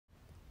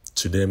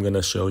Today I'm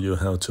gonna show you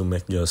how to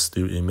make your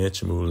still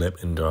image move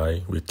left and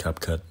right with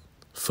Capcut.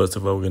 First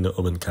of all, we're gonna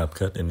open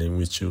Capcut and then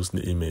we choose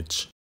the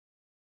image.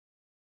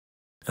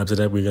 After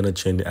that, we're gonna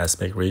change the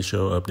aspect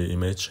ratio of the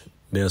image.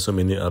 There are so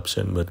many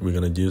options, but we're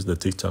gonna use the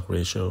TikTok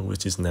ratio,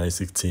 which is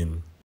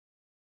 9:16.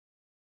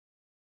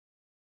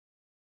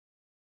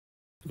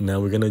 Now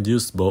we're gonna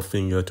use both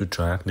fingers to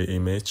drag the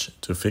image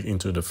to fit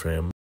into the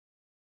frame.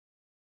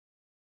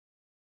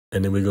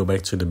 And then we go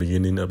back to the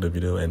beginning of the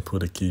video and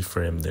put a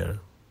keyframe there.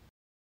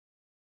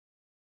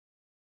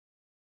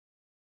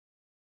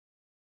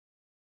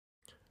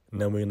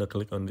 Now we're gonna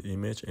click on the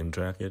image and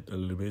drag it a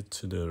little bit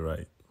to the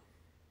right.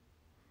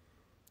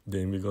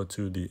 Then we go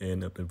to the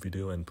end of the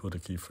video and put a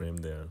keyframe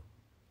there.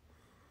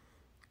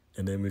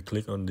 And then we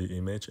click on the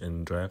image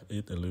and drag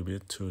it a little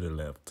bit to the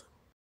left.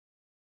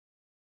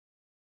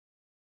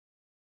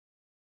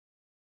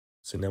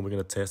 So now we're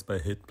gonna test by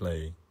hit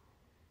play.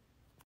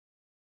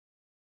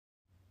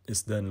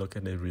 It's done. Look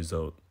at the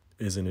result.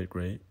 Isn't it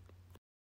great?